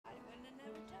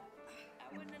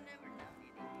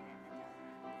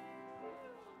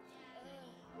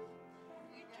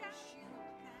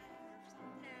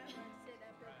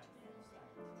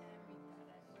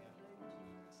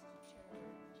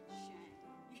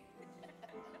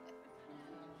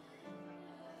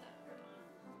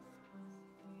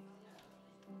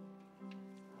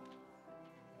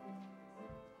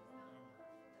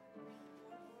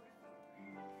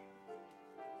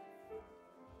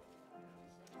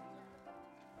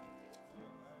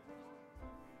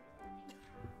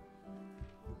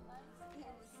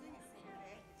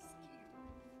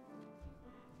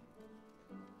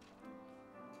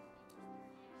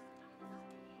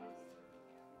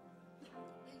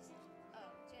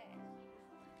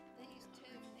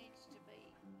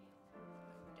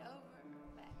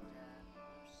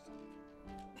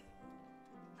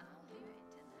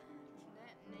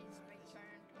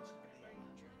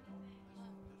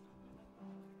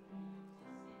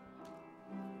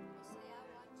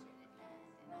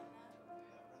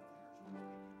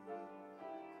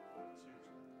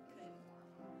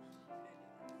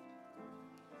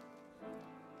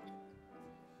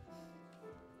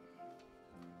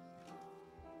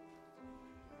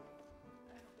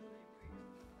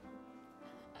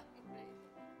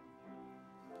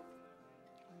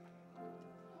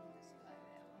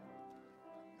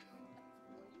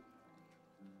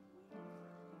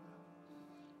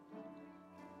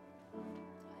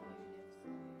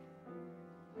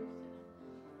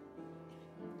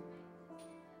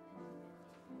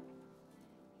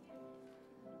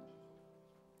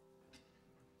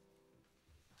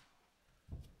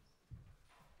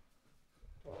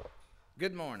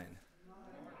Good morning.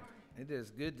 It is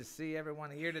good to see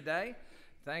everyone here today.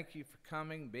 Thank you for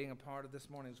coming, being a part of this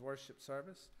morning's worship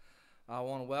service. I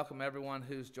want to welcome everyone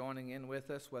who's joining in with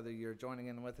us, whether you're joining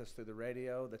in with us through the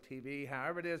radio, the TV,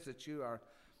 however it is that you are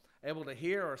able to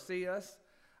hear or see us.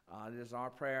 It is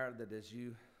our prayer that as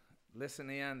you listen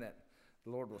in, that the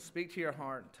Lord will speak to your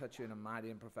heart and touch you in a mighty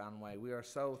and profound way. We are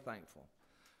so thankful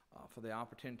for the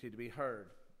opportunity to be heard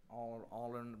all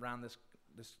around this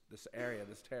area,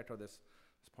 this territory, this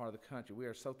part of the country. We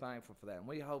are so thankful for that, and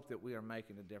we hope that we are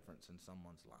making a difference in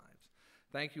someone's lives.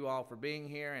 Thank you all for being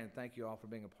here, and thank you all for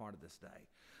being a part of this day.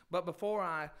 But before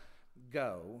I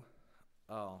go,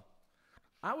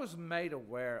 I was made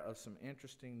aware of some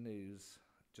interesting news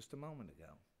just a moment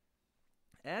ago.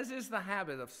 As is the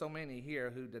habit of so many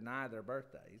here who deny their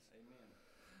birthdays,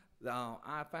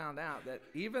 I found out that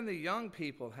even the young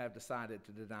people have decided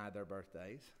to deny their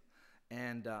birthdays.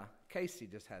 And Casey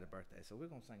just had a birthday, so we're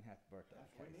going to sing happy birthday.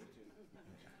 We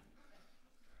need to.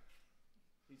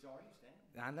 He's already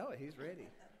standing. I know it. He's ready.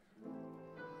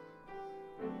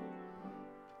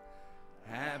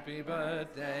 Happy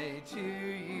birthday to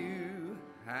you.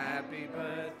 Happy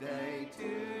birthday to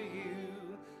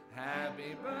you.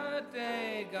 Happy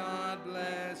birthday, God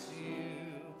bless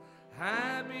you.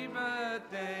 Happy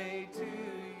birthday to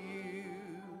you.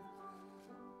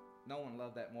 No one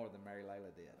loved that more than Mary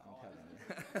Layla did, I'm telling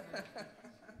you.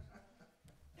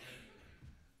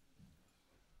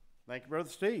 Thank you, Brother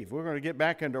Steve. We're going to get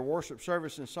back into worship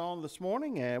service and song this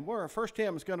morning, and our first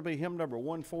hymn is going to be hymn number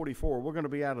 144. We're going to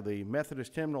be out of the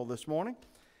Methodist hymnal this morning,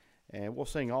 and we'll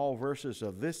sing all verses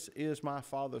of This Is My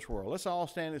Father's World. Let's all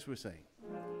stand as we sing.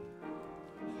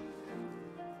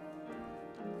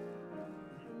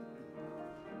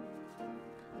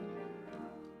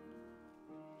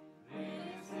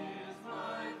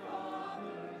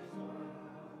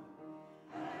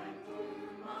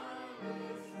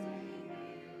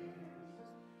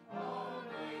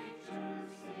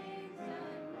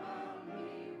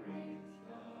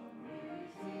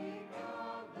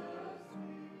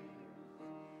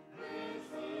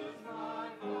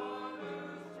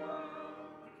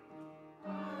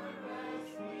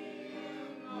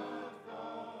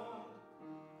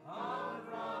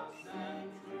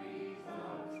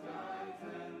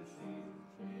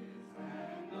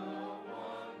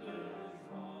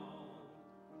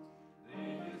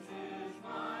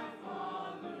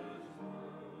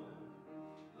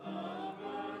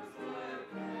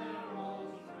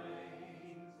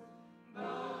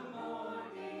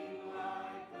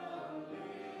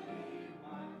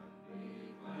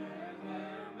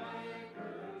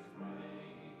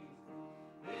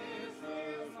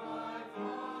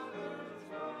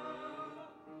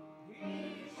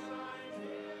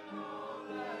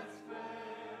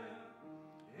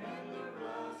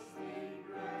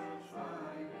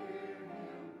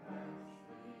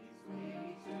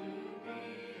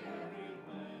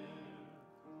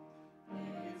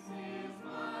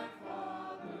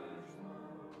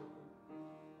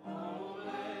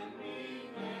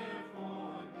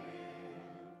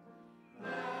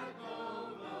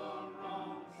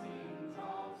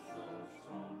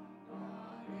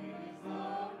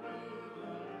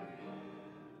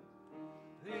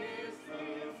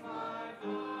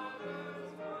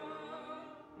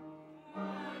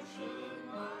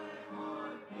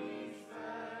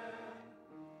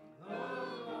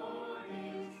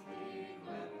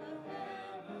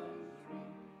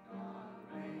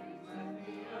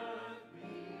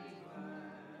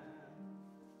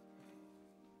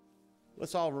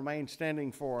 Let's all remain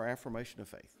standing for our affirmation of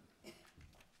faith.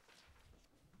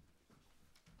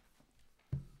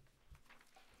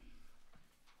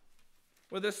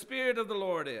 Where the Spirit of the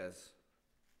Lord is,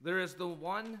 there is the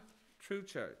one true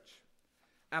church,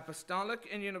 apostolic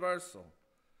and universal,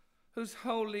 whose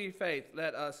holy faith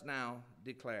let us now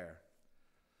declare.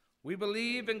 We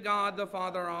believe in God the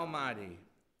Father Almighty,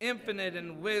 infinite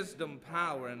in wisdom,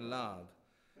 power, and love,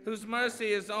 whose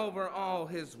mercy is over all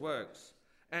his works,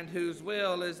 and whose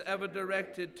will is ever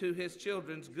directed to his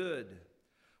children's good.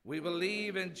 We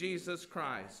believe in Jesus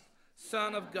Christ,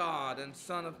 Son of God and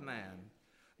Son of Man,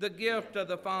 the gift of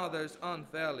the Father's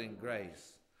unfailing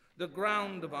grace, the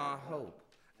ground of our hope,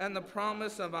 and the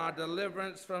promise of our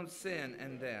deliverance from sin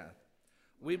and death.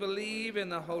 We believe in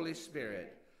the Holy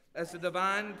Spirit as the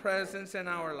divine presence in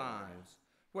our lives,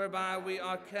 whereby we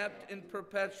are kept in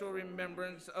perpetual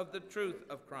remembrance of the truth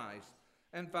of Christ,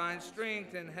 and find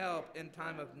strength and help in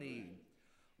time of need.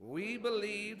 We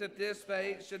believe that this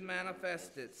faith should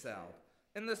manifest itself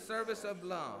in the service of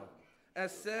love,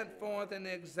 as set forth in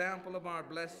the example of our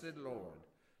blessed Lord,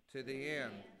 to the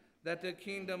end that the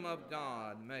kingdom of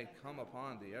God may come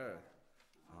upon the earth.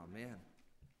 Amen.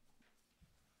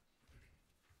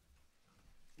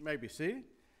 You may be seated.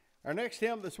 Our next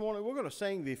hymn this morning, we're going to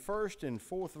sing the first and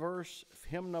fourth verse,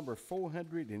 hymn number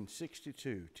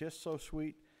 462. 'Tis so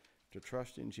sweet to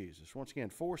trust in Jesus. Once again,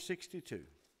 462.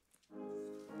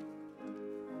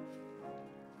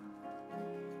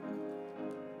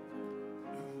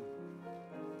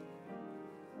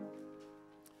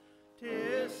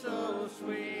 Tis so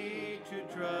sweet to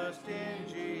trust in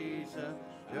Jesus,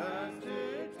 just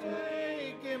to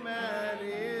take him at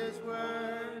his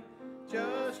word,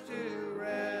 just to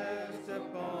rest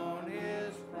upon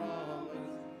his promise,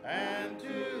 and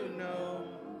to know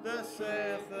thus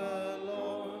saith the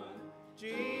Lord.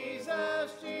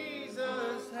 Jesus,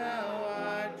 Jesus, how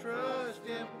I trust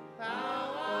him,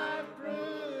 how I've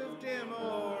proved him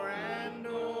o'er and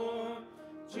o'er.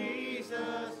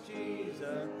 Jesus,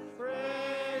 Jesus,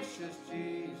 precious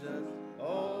Jesus,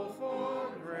 oh,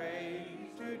 for grace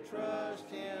to trust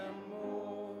him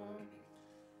more.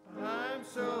 I'm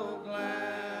so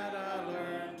glad I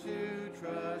learned to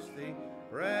trust thee,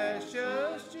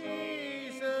 precious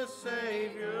Jesus,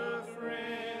 Savior,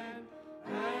 friend,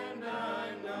 and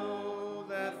I know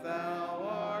that thou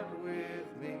art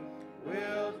with me,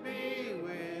 wilt be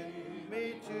with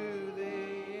me to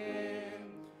the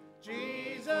end.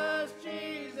 Jesus,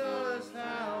 Jesus,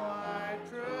 how I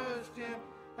trust him,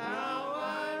 how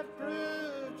I've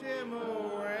proved him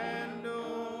o'er and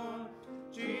o'er.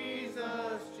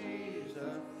 Jesus,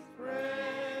 Jesus,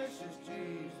 precious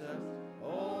Jesus,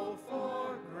 oh,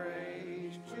 for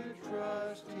grace to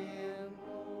trust him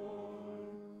more.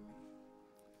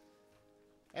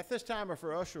 At this time,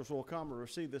 our ushers will come and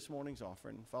receive this morning's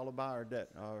offering, followed by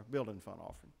our building fund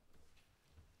offering.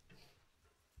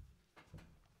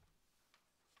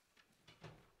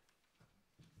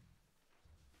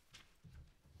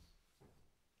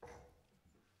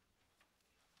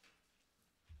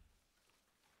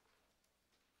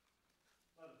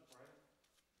 Let us pray.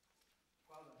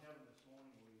 Father in heaven, this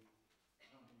morning we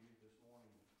come to you this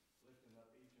morning, lifting up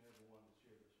each and every one that's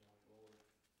here this morning, Lord,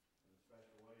 in a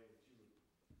special way that you would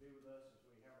be with us as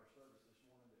we have our service this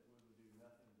morning, that we would do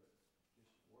nothing but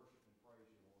just worship and praise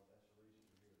you, Lord. That's the reason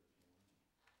we're here this morning.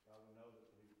 God, we know that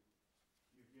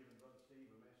you've given Brother Steve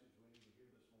a message we need to hear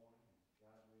this morning.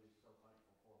 God, we're just so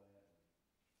thankful for that.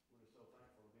 We're just so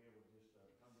thankful to be able to just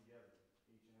come together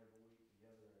each and every week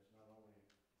together as not only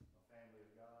a family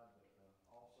of God, but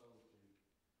also to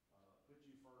put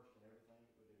you first in everything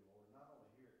that we do, Lord. Not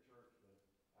only here at church, but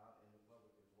out in the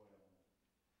public as well. And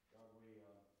God,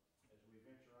 as we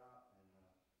venture out and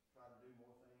try to do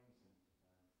more things and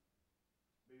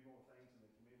be more things in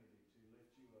the community to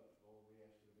lift you up, Lord, we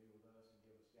ask you to be with us and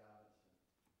give us guidance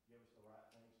and give us the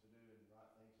right things to do and the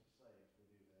right things to say as we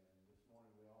do that. And this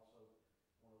morning we also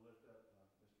want to lift up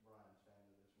Mr. Bryan's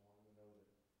family this morning. We know that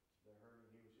they're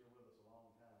hurting. He was here with us a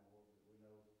long time, Lord, but we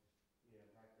know he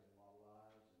impacted a lot of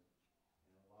lives and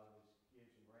a lot of his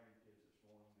kids and grandkids this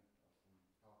morning. From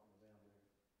talking to them, they're,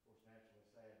 of course, naturally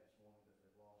sad this morning that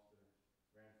they've lost their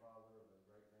grandfather or their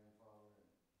great-grandfather. And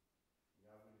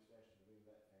God, we just ask you to be with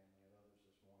that family and others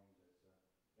this morning that's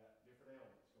got different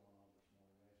ailments going on this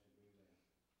morning. We ask you to be with them.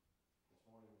 This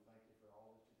morning we thank you for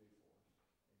all that you do for us.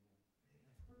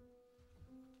 Amen.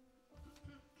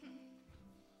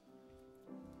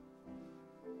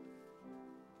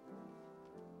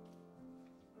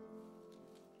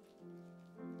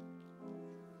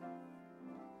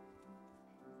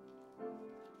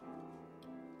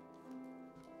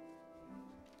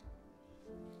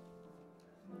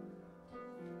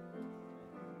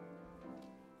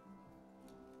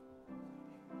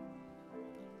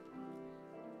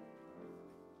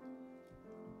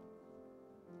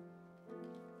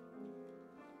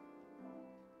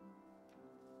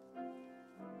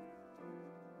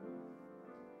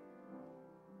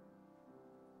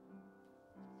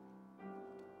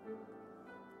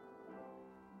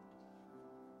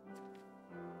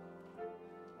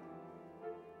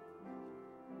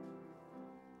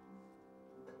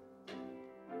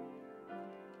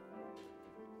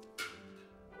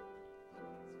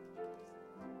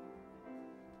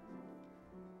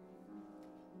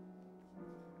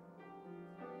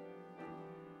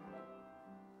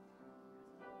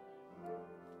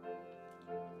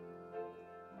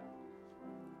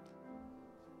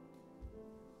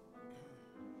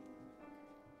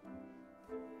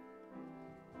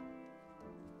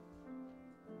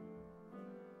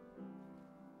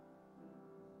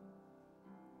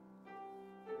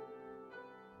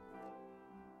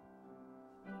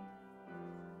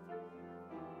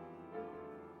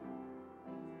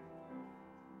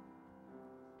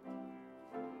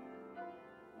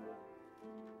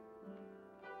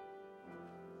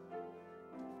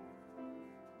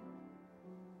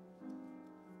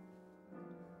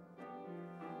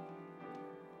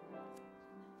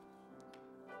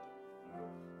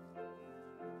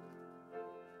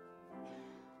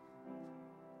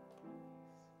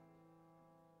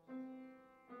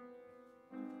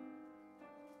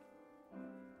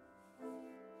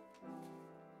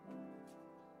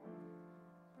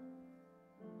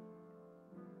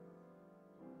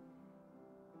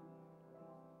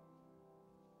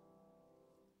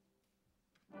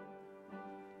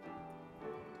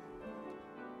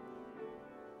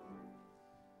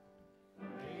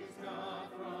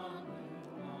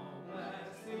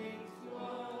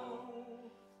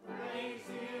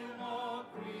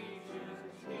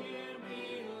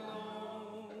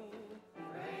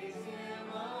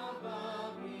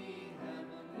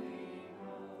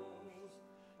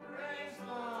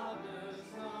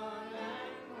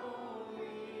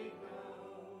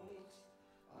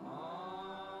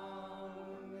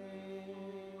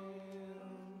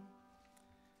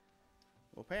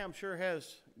 Pam sure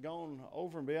has gone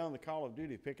over and beyond the call of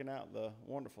duty picking out the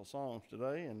wonderful songs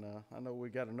today, and I know we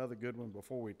got another good one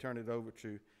before we turn it over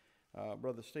to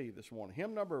Brother Steve this morning.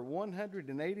 Hymn number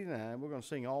 189, we're going to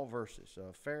sing all verses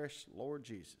of Fairest Lord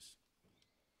Jesus.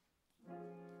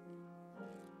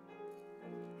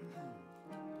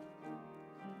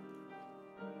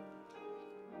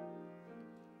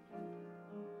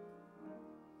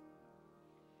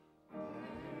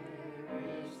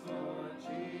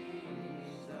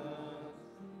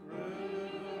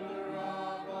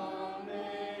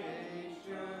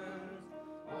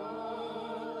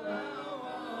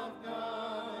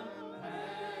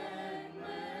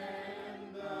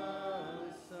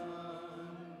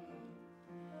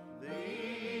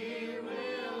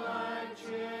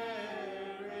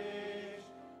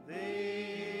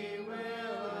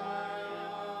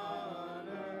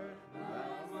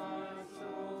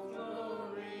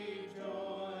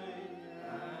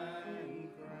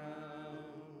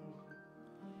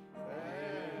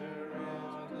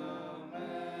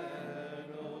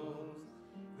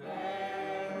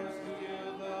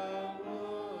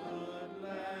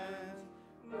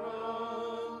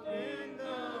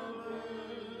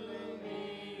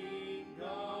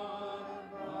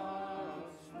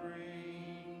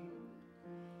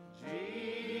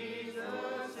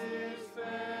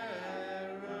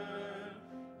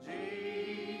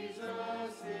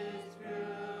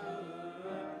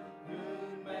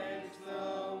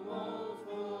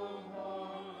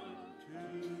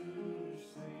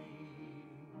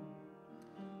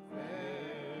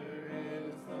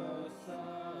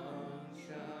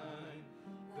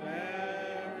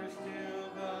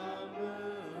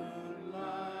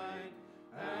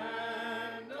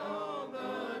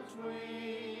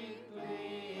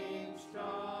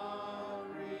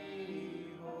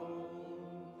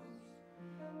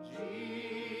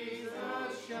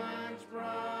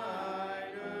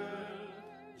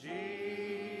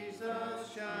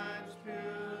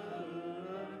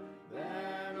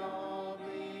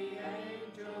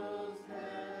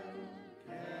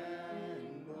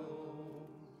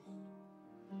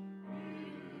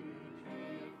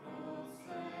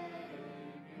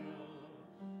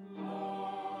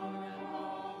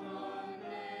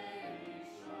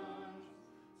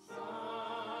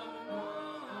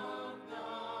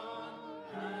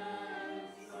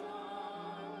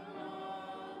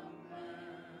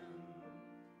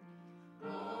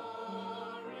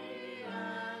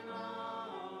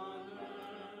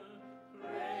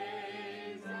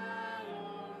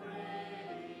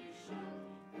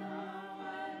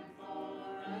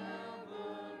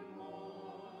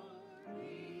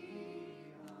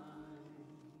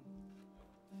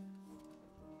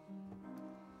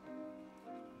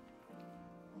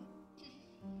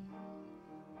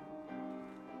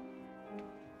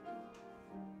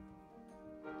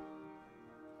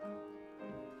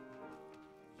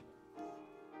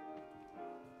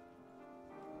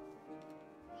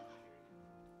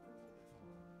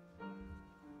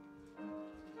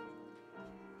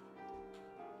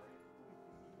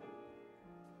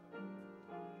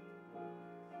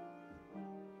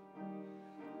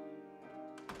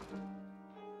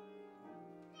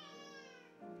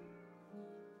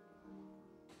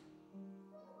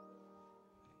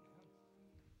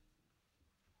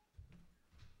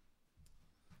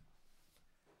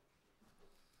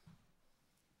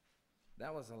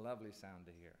 That was a lovely sound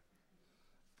to hear.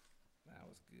 That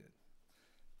was good.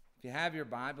 If you have your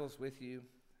Bibles with you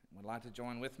and would like to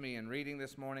join with me in reading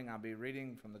this morning, I'll be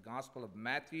reading from the Gospel of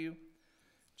Matthew,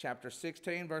 chapter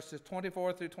 16, verses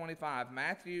 24 through 25.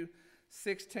 Matthew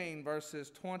 16, verses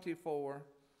 24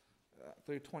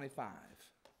 through 25.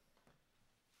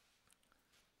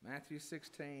 Matthew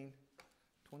 16,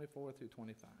 24 through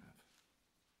 25.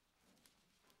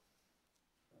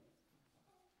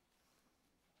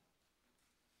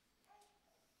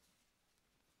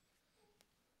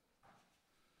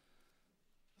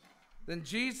 Then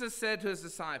Jesus said to his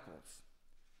disciples,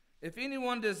 "If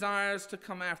anyone desires to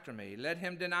come after me, let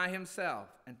him deny himself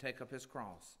and take up his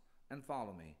cross and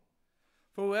follow me.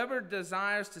 For whoever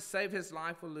desires to save his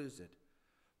life will lose it,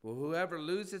 but whoever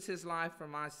loses his life for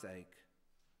my sake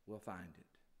will find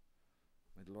it."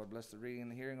 May the Lord bless the reading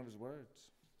and the hearing of his words.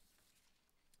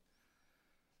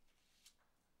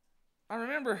 I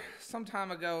remember some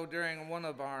time ago during one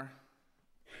of our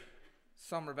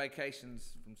summer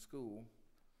vacations from school,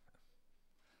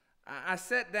 I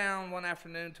sat down one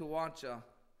afternoon to watch a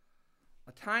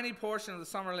tiny portion of the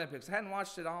Summer Olympics. I hadn't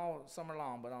watched it all summer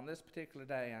long, but on this particular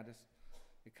day,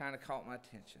 it kind of caught my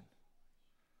attention.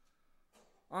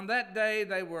 On that day,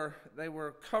 they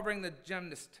were covering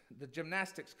the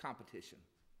gymnastics competition.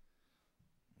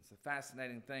 It's a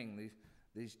fascinating thing,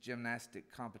 these gymnastic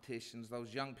competitions,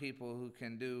 those young people who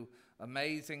can do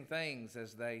amazing things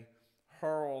as they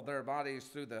hurl their bodies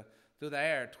through the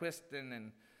air,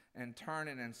 twisting and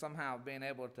turning and somehow being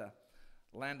able to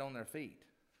land on their feet.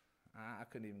 I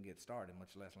couldn't even get started,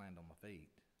 much less land on my feet.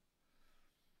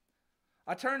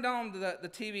 I turned on the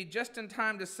TV just in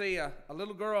time to see a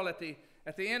little girl at the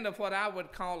end of what I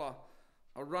would call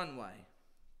a runway.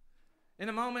 In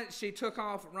a moment, she took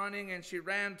off running and she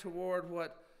ran toward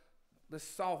what the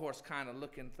sawhorse kind of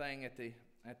looking thing at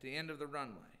the end of the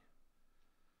runway.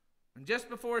 And just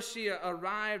before she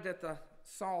arrived at the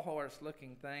sawhorse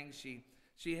looking thing,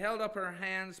 she held up her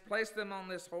hands, placed them on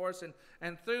this horse,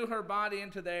 and threw her body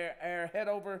into the air, head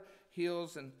over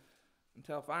heels,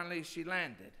 until finally she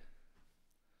landed.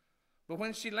 But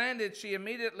when she landed, she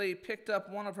immediately picked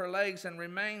up one of her legs and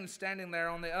remained standing there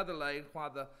on the other leg while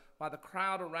the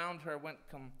crowd around her went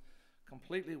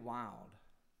completely wild.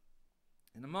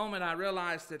 In a moment, I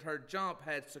realized that her jump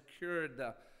had secured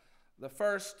the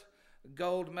first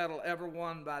gold medal ever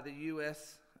won by the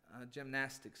U.S.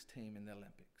 Gymnastics team in the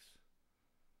Olympics.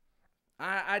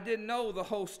 I didn't know the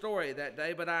whole story that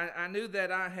day, but I knew that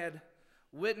I had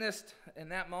witnessed in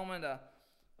that moment a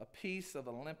piece of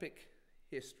Olympic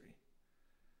history.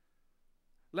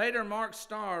 Later, Mark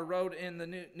Starr wrote in the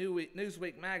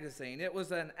Newsweek magazine, it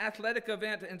was an athletic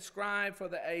event inscribed for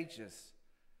the ages.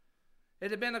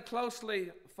 It had been a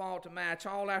closely fought match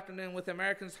all afternoon with the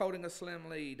Americans holding a slim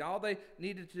lead. All they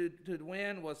needed to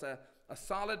win was a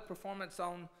solid performance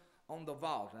on the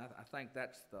vault. I think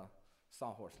that's the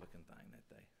sawhorse-looking thing that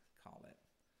they call it.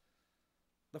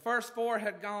 The first four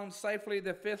had gone safely.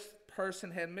 The fifth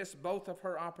person had missed both of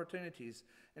her opportunities,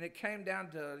 and it came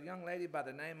down to a young lady by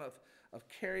the name of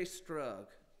Carrie Strug.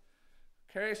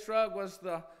 Carrie Strug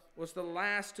was the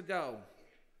last to go.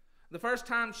 The first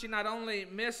time she not only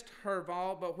missed her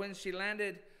vault, but when she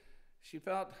landed, she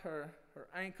felt her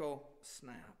ankle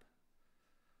snap.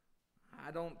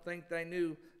 I don't think they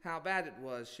knew how bad it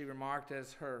was, she remarked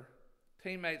as her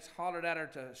teammates hollered at her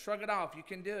to shrug it off. You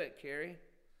can do it, Carrie.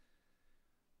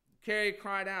 Carrie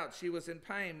cried out. She was in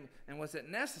pain, and was it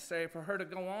necessary for her to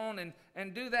go on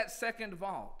and do that second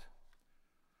vault?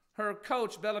 Her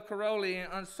coach, Bella Caroli,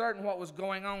 uncertain what was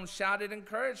going on, shouted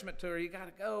encouragement to her. You got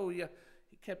to go. He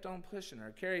kept on pushing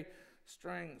her. Carrie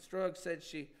Strug said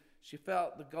she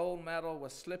felt the gold medal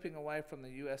was slipping away from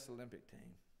the U.S. Olympic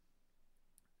team.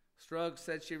 Strug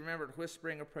said she remembered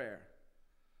whispering a prayer.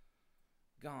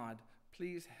 God,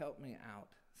 please help me out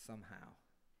somehow.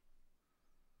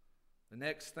 The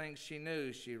next thing she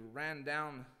knew, she ran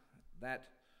down that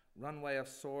runway of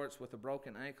sorts with a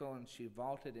broken ankle, and she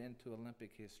vaulted into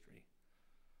Olympic history,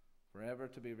 forever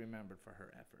to be remembered for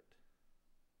her effort.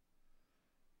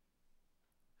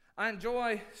 I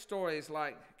enjoy stories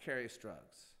like Carrie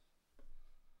Strug's.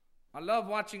 I love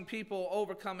watching people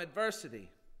overcome adversity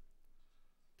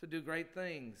to do great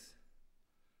things.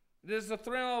 It is a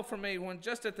thrill for me when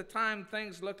just at the time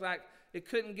things look like it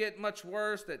couldn't get much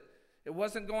worse, that it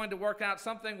wasn't going to work out,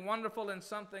 something wonderful and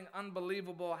something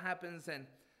unbelievable happens, and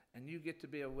you get to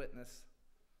be a witness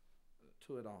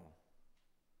to it all.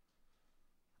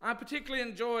 I particularly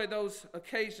enjoy those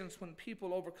occasions when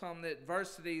people overcome the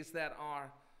adversities that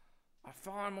are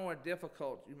far more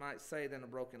difficult, you might say, than a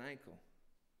broken ankle.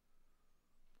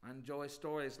 I enjoy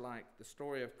stories like the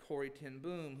story of Corrie ten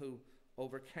Boom, who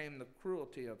overcame the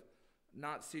cruelty of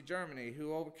Nazi Germany,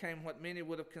 who overcame what many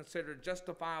would have considered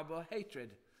justifiable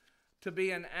hatred to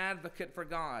be an advocate for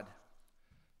God.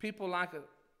 People like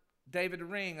David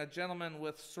Ring, a gentleman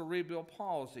with cerebral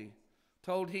palsy,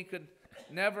 told he could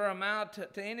never amount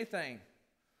to anything,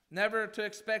 never to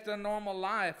expect a normal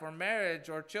life or marriage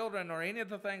or children or any of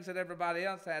the things that everybody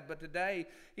else had. But today,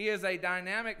 he is a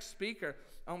dynamic speaker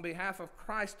on behalf of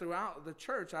Christ throughout the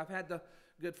church. I've had the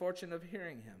good fortune of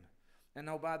hearing him. And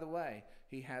oh, by the way,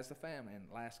 he has a family. In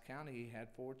last county, he had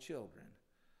 4 children.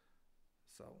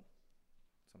 So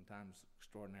sometimes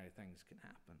extraordinary things can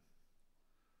happen.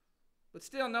 But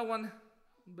still, no one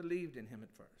believed in him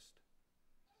at first.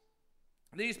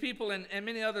 These people and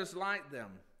many others like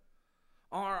them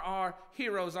are our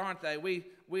heroes, aren't they? We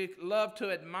love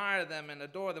to admire them and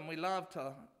adore them. We love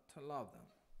to love them.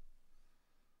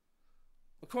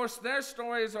 Of course, their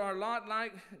stories are a lot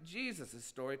like Jesus'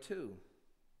 story too.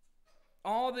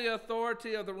 All the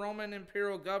authority of the Roman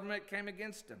imperial government came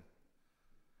against him.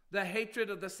 The hatred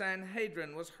of the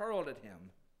Sanhedrin was hurled at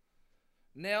him.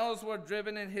 Nails were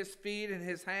driven in his feet and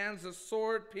his hands. A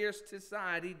sword pierced his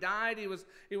side. He died.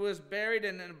 He was buried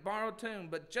in a borrowed tomb.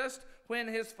 But just when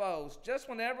his foes, just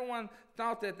when everyone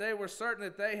thought that they were certain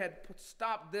that they had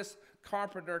stopped this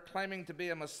carpenter claiming to be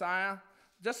a Messiah,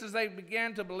 just as they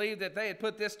began to believe that they had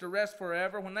put this to rest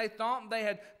forever, when they thought they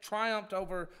had triumphed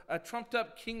over a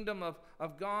trumped-up kingdom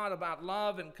of God about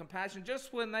love and compassion,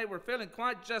 just when they were feeling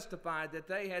quite justified that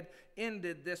they had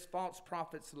ended this false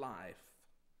prophet's life,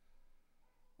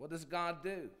 what does God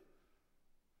do?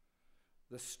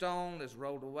 The stone is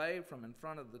rolled away from in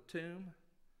front of the tomb,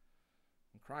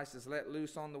 and Christ is let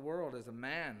loose on the world as a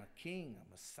man, a king, a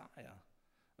Messiah,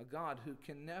 a God who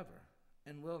can never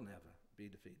and will never be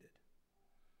defeated.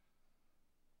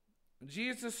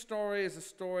 Jesus' story is a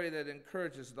story that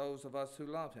encourages those of us who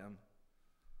love him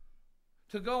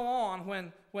to go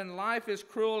on when life is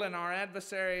cruel and our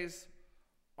adversaries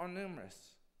are numerous.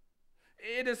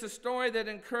 It is a story that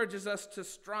encourages us to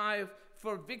strive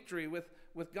for victory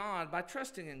with God by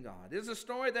trusting in God. It is a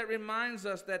story that reminds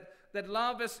us that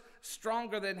love is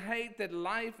stronger than hate, that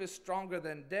life is stronger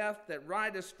than death, that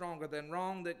right is stronger than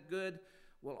wrong, that good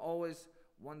will always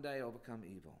one day overcome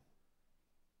evil.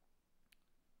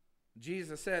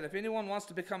 Jesus said, if anyone wants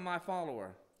to become my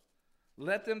follower,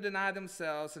 let them deny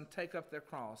themselves and take up their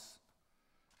cross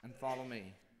and follow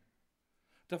me.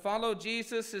 To follow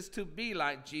Jesus is to be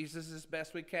like Jesus as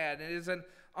best we can. It is an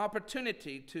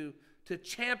opportunity to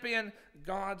champion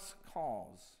God's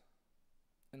cause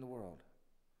in the world.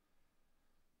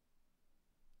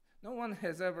 No one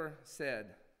has ever said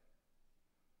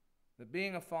that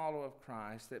being a follower of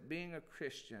Christ, that being a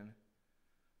Christian,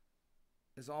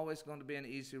 is always going to be an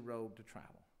easy road to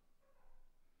travel.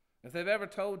 If they've ever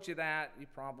told you that, you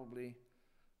probably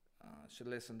should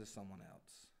listen to someone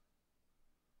else.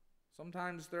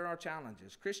 Sometimes there are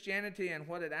challenges. Christianity and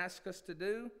what it asks us to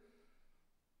do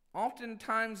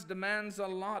oftentimes demands a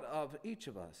lot of each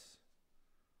of us.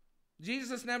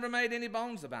 Jesus never made any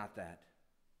bones about that.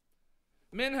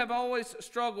 Men have always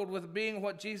struggled with being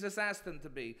what Jesus asked them to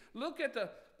be. Look at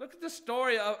the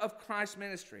story of Christ's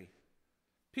ministry.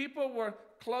 People were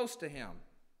close to him,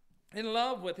 in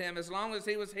love with him, as long as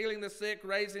he was healing the sick,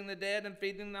 raising the dead, and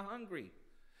feeding the hungry.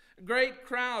 Great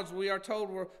crowds, we are told,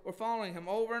 were following him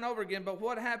over and over again. But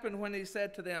what happened when he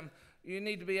said to them, you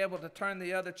need to be able to turn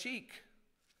the other cheek.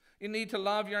 You need to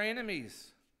love your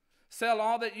enemies. Sell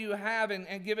all that you have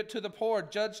and give it to the poor.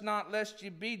 Judge not lest you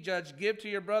be judged. Give to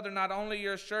your brother not only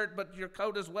your shirt but your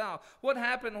coat as well. What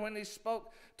happened when he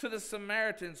spoke to the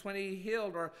Samaritans, when he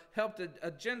healed or helped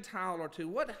a Gentile or two?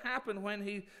 What happened when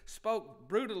he spoke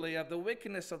brutally of the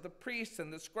wickedness of the priests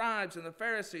and the scribes and the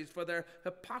Pharisees for their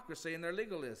hypocrisy and their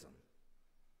legalism?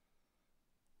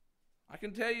 I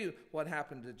can tell you what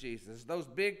happened to Jesus. Those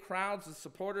big crowds of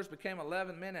supporters became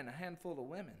 11 men and a handful of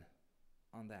women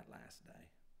on that last day.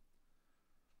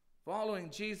 Following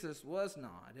Jesus was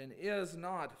not and is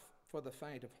not for the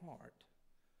faint of heart.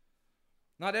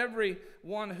 Not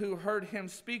everyone who heard him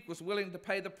speak was willing to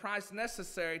pay the price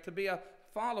necessary to be a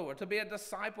follower, to be a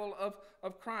disciple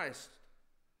of Christ.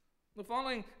 The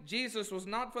following Jesus was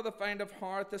not for the faint of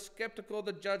heart, the skeptical,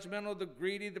 the judgmental, the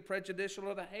greedy, the prejudicial,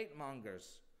 or the hate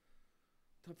mongers.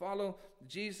 To follow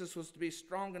Jesus was to be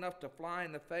strong enough to fly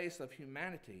in the face of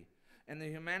humanity and the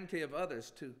humanity of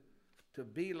others, to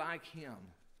be like him.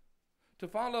 To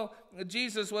follow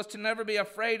Jesus was to never be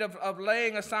afraid of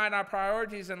laying aside our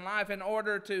priorities in life in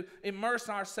order to immerse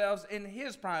ourselves in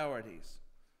his priorities.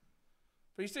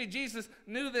 For you see, Jesus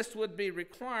knew this would be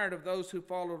required of those who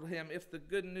followed him if the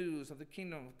good news of the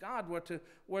kingdom of God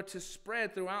were to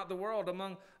spread throughout the world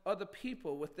among other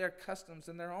people with their customs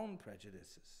and their own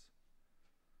prejudices.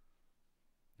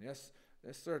 Yes,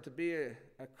 sir, to be a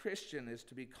Christian is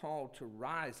to be called to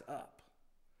rise up.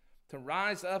 To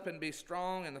rise up and be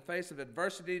strong in the face of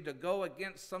adversity, to go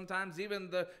against sometimes even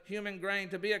the human grain.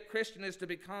 To be a Christian is to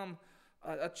become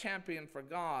a champion for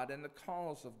God and the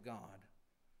cause of God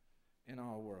in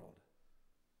our world.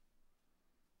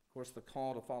 Of course, the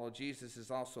call to follow Jesus is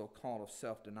also a call of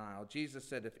self-denial. Jesus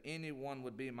said, if anyone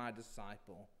would be my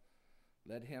disciple,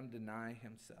 let him deny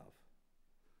himself.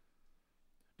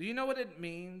 Do you know what it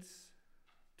means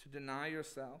to deny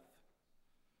yourself?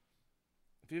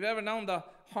 If you've ever known the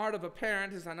heart of a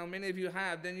parent, as I know many of you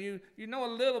have, then you know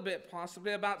a little bit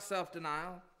possibly about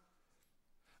self-denial.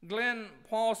 Glenn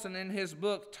Paulson, in his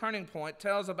book Turning Point,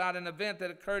 tells about an event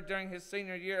that occurred during his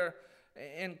senior year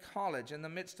in college in the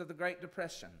midst of the Great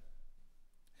Depression.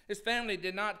 His family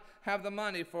did not have the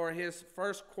money for his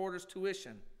first quarter's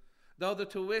tuition, though the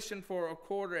tuition for a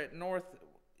quarter at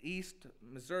Northeast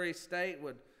Missouri State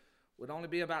would only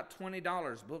be about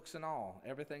 $20, books and all,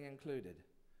 everything included.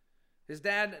 His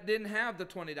dad didn't have the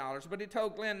 $20, but he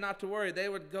told Glenn not to worry. They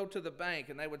would go to the bank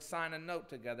and they would sign a note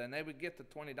together and they would get the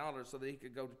 $20 so that he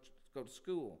could go to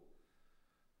school.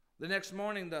 The next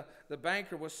morning, the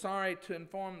banker was sorry to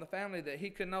inform the family that he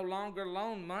could no longer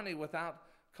loan money without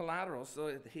collateral,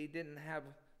 so he didn't have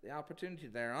the opportunity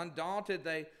there. Undaunted,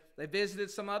 they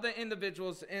visited some other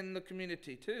individuals in the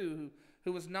community too,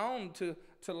 who was known to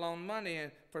loan money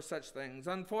for such things.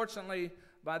 Unfortunately,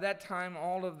 by that time,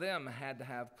 all of them had to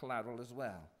have collateral as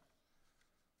well.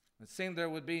 It seemed there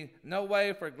would be no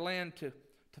way for Glenn to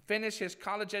finish his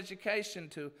college education,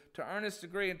 to earn his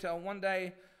degree, until one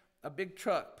day a big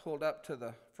truck pulled up to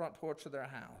the front porch of their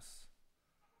house.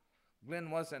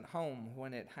 Glenn wasn't home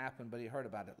when it happened, but he heard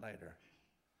about it later.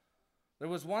 There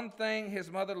was one thing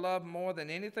his mother loved more than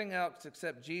anything else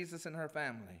except Jesus and her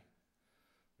family,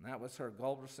 and that was her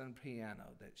Golderson piano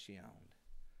that she owned.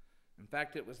 In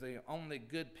fact, it was the only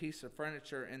good piece of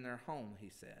furniture in their home, he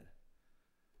said.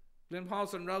 Glenn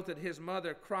Paulson wrote that his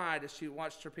mother cried as she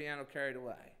watched her piano carried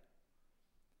away.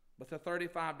 But the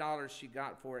 $35 she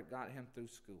got for it got him through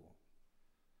school.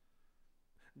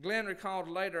 Glenn recalled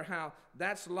later how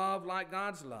that's love like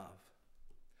God's love.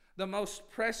 The most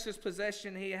precious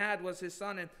possession he had was his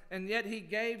son, and yet he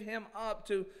gave him up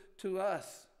to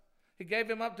us. He gave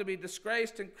him up to be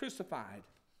disgraced and crucified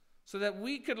so that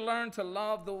we could learn to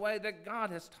love the way that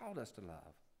God has taught us to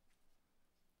love.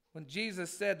 When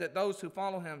Jesus said that those who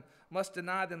follow him must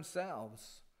deny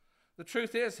themselves, the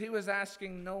truth is he was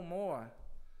asking no more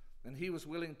than he was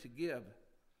willing to give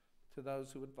to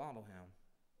those who would follow him.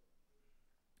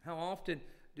 How often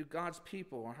do God's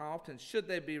people, or how often should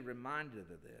they be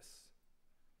reminded of this?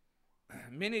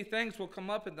 Many things will come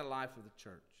up in the life of the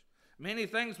church. Many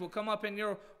things will come up in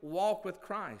your walk with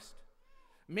Christ.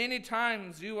 Many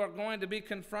times you are going to be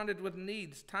confronted with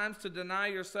needs, times to deny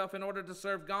yourself in order to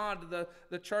serve God,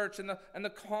 the church, and the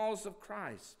cause of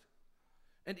Christ.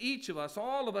 And each of us,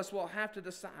 all of us, will have to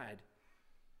decide,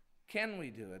 can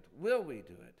we do it? Will we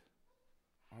do it?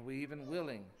 Are we even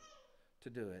willing to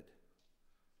do it?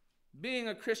 Being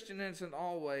a Christian isn't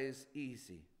always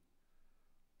easy.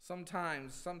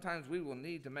 Sometimes we will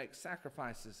need to make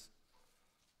sacrifices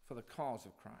for the cause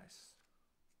of Christ.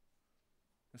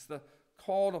 It's the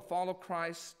call to follow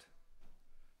Christ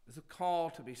is a call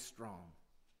to be strong.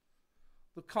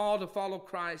 The call to follow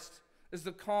Christ is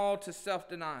the call to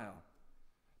self-denial.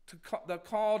 The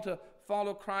call to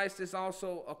follow Christ is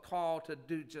also a call to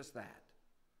do just that,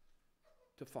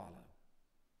 to follow.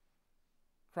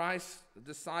 Christ, the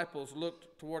disciples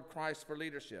looked toward Christ for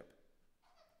leadership,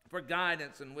 for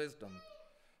guidance and wisdom,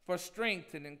 for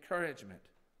strength and encouragement,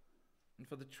 and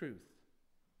for the truth.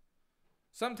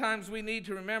 Sometimes we need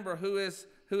to remember who is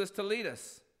to lead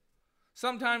us.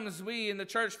 Sometimes we in the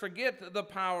church forget the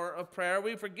power of prayer.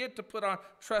 We forget to put our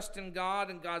trust in God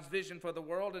and God's vision for the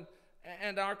world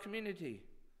and our community.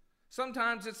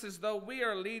 Sometimes it's as though we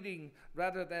are leading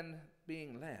rather than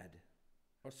being led,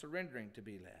 or surrendering to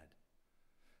be led.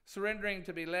 Surrendering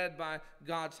to be led by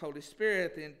God's Holy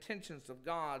Spirit, the intentions of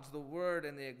God's, the Word,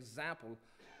 and the example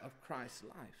of Christ's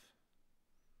life.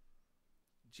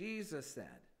 Jesus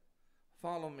said,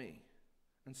 "Follow me."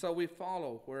 And so we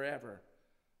follow wherever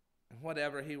and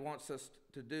whatever he wants us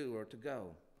to do or to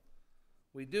go.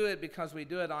 We do it because we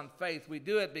do it on faith. We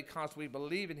do it because we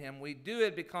believe in him. We do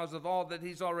it because of all that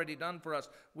he's already done for us.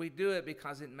 We do it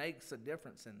because it makes a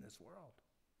difference in this world.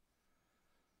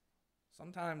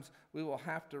 Sometimes we will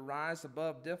have to rise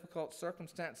above difficult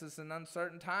circumstances and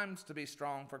uncertain times to be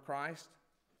strong for Christ.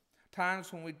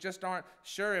 Times when we just aren't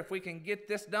sure if we can get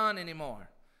this done anymore.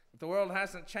 If the world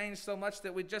hasn't changed so much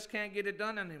that we just can't get it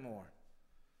done anymore.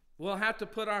 We'll have to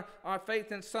put our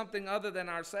faith in something other than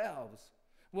ourselves.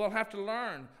 We'll have to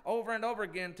learn over and over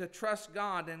again to trust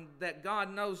God and that God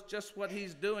knows just what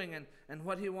he's doing and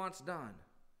what he wants done.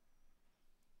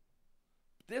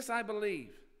 This I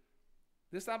believe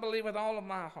with all of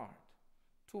my heart,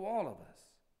 to all of us.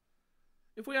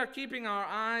 If we are keeping our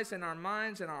eyes and our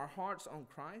minds and our hearts on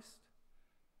Christ,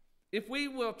 if we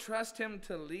will trust him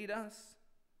to lead us,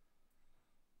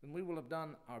 then we will have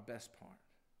done our best part,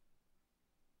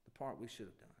 the part we should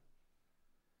have done.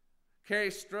 Carrie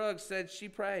Strug said she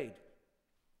prayed.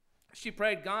 She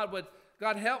prayed God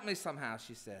help me somehow,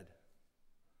 she said.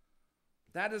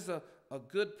 That is a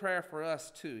good prayer for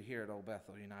us too here at Old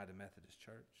Bethel United Methodist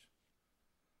Church.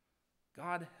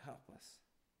 God help us.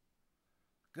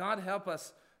 God help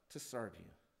us to serve you.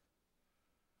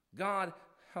 God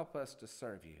help us to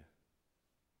serve you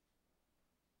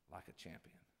like a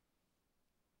champion.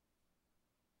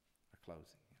 We're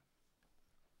closing.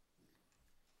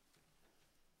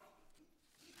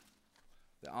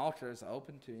 The altar is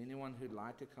open to anyone who'd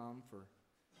like to come for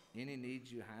any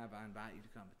needs you have. I invite you to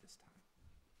come at this time.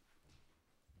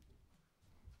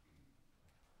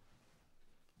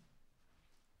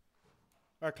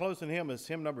 Our closing hymn is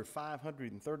hymn number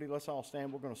 530. Let's all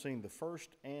stand. We're going to sing the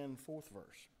first and fourth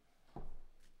verse.